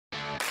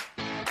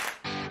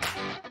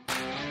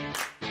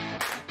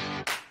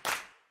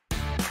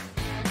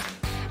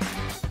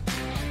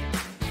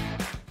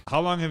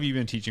how long have you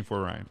been teaching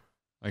for, Ryan?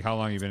 Like how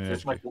long have you been in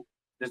education?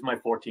 This is my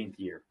 14th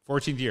year.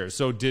 14th year.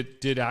 So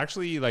did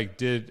actually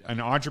did an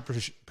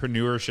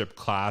entrepreneurship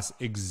class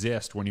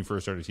exist when you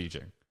first started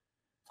teaching?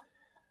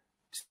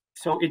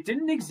 So it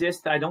didn't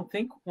exist, I don't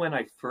think, when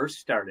I first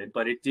started,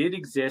 but it did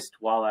exist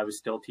while I was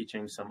still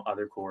teaching some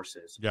other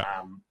courses.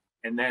 Yeah.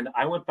 And then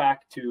I went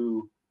back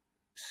to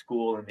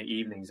school in the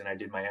evenings and I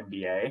did my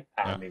MBA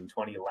in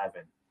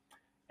 2011.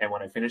 And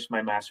when I finished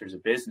my master's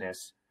of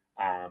business,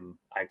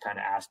 I kind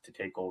of asked to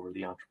take over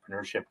the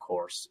entrepreneurship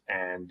course.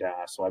 And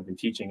so I've been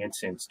teaching it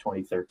since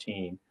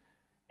 2013.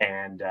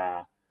 And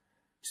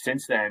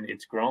since then,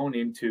 it's grown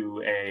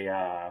into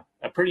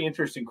a pretty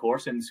interesting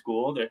course in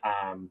school that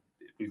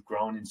we've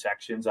grown in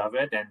sections of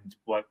it. And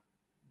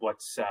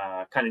what's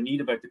kind of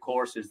neat about the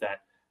course is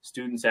that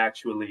students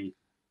actually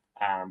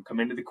come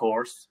into the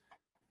course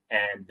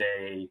and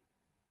they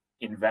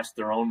invest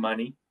their own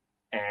money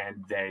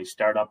and they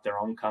start up their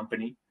own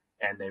company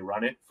and they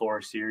run it for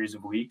a series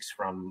of weeks,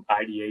 from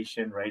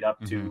ideation right up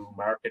to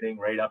marketing,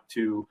 right up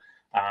to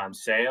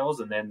sales.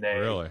 And then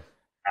they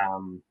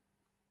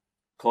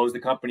close the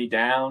company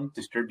down,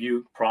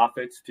 distribute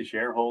profits to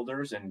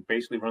shareholders, and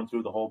basically run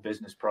through the whole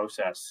business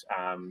process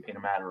in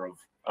a matter of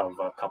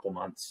a couple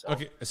months. So.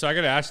 Okay, so I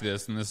got to ask you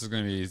this, and this is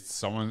going to be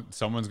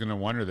someone's going to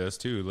wonder this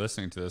too,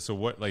 listening to this. So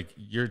what, like,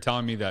 you're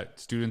telling me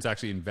that students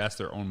actually invest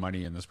their own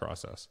money in this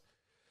process?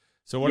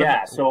 So what?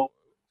 Yeah,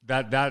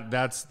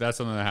 that's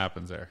something that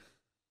happens there.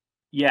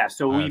 Yeah,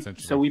 so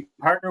we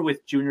partner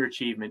with Junior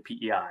Achievement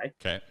PEI.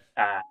 Okay,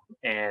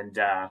 and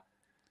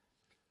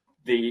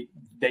they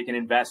can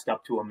invest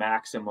up to a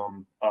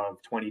maximum of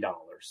 $20.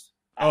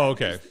 Oh,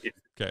 okay.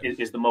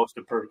 Is the most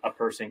a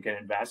person can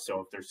invest.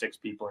 So if there's 6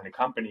 people in a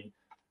company,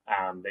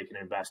 they can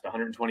invest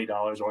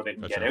 $120, or they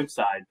can get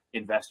outside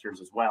investors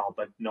as well.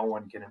 But no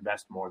one can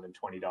invest more than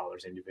 $20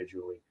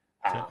 individually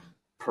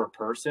per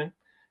person.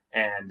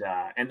 And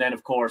then,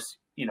 of course,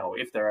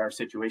 if there are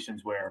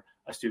situations where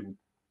a student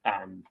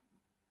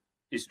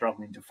is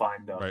struggling to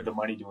find the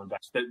money to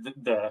invest,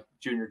 the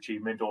Junior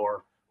Achievement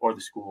or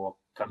the school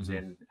comes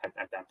in at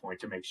that point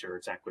to make sure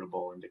it's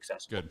equitable and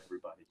accessible to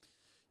everybody.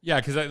 Yeah,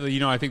 because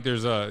I think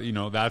there's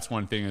that's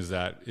one thing, is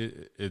that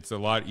it's a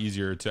lot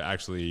easier to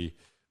actually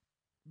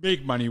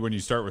make money when you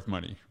start with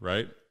money,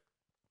 right?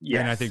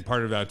 Yeah, and I think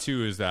part of that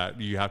too is that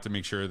you have to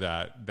make sure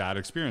that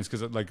experience,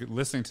 because like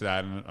listening to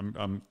that, and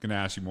I'm going to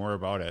ask you more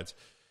about it.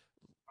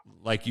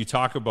 Like you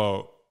talk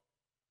about,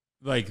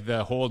 like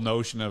the whole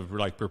notion of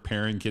like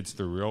preparing kids to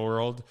the real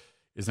world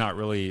is not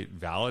really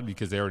valid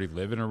because they already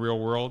live in a real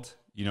world.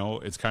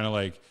 It's kind of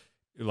like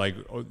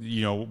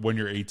when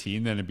you're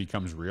 18, then it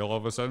becomes real all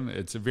of a sudden.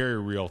 It's a very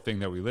real thing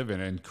that we live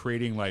in, and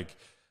creating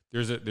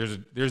there's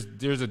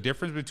a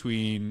difference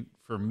between,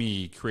 for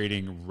me,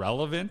 creating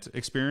relevant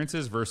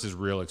experiences versus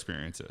real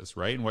experiences,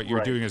 right? And what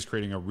you're doing is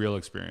creating a real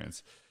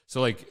experience.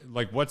 So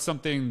like what's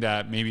something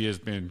that maybe has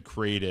been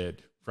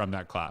created from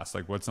that class?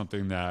 Like what's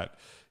something that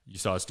you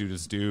saw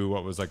students do?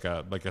 What was like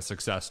a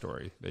success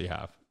story that you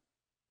have?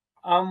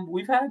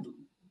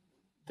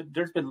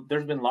 There's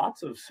been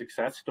lots of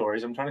success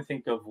stories. I'm trying to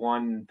think of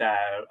one that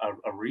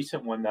a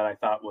recent one that I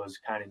thought was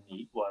kind of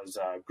neat was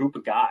a group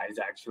of guys.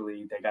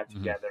 Actually, they got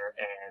together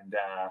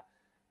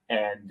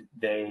and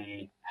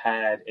they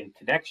had a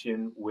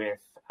connection with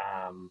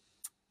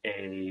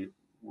a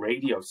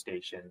radio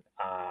station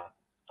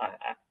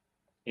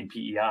in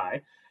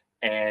PEI,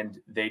 and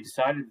they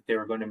decided that they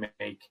were going to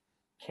make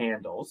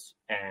candles.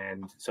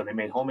 And so they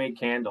made homemade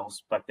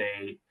candles, but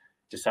they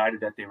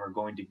decided that they were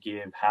going to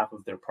give half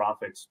of their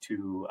profits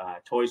to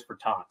Toys for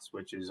Tots,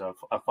 which is a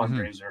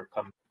fundraiser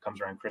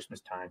comes around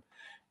Christmas time.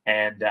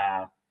 And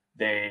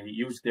they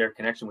used their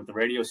connection with the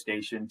radio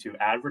station to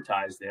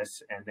advertise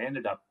this, and they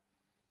ended up,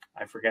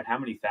 I forget how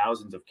many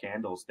thousands of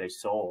candles they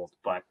sold,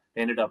 but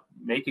they ended up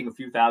making a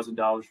few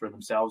 $1,000s for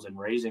themselves and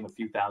raising a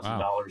few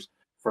 $1,000s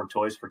for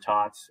Toys for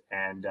Tots,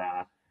 and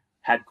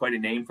had quite a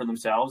name for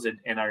themselves.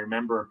 And I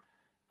remember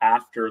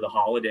after the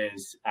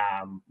holidays,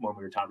 when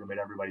we were talking about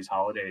everybody's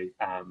holiday,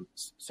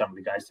 some of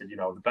the guys said,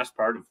 the best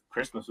part of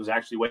Christmas was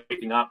actually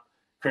waking up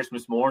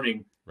Christmas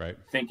morning,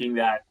 thinking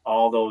that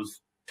all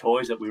those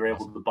toys that we were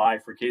able to buy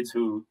for kids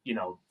who,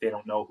 they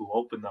don't know who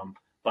opened them,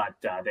 but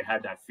they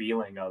had that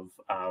feeling of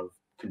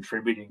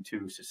contributing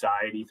to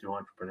society through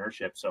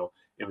entrepreneurship. So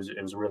it was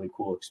a really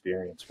cool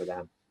experience for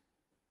them.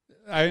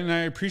 I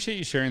appreciate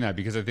you sharing that,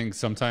 because I think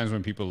sometimes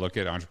when people look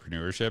at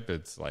entrepreneurship,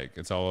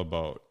 it's all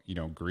about,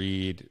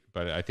 greed,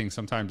 but I think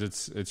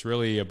sometimes it's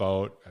really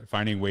about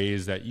finding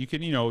ways that you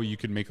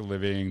can make a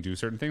living, do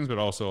certain things, but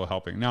also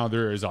helping. Now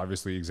there is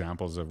obviously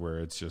examples of where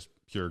it's just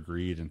pure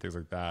greed and things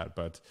like that,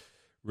 but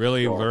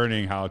really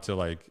learning how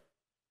to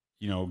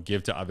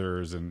give to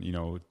others and,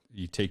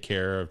 you take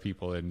care of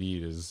people in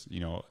need is,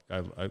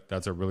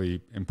 that's a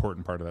really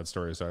important part of that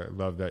story. So I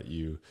love that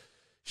you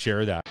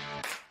share that.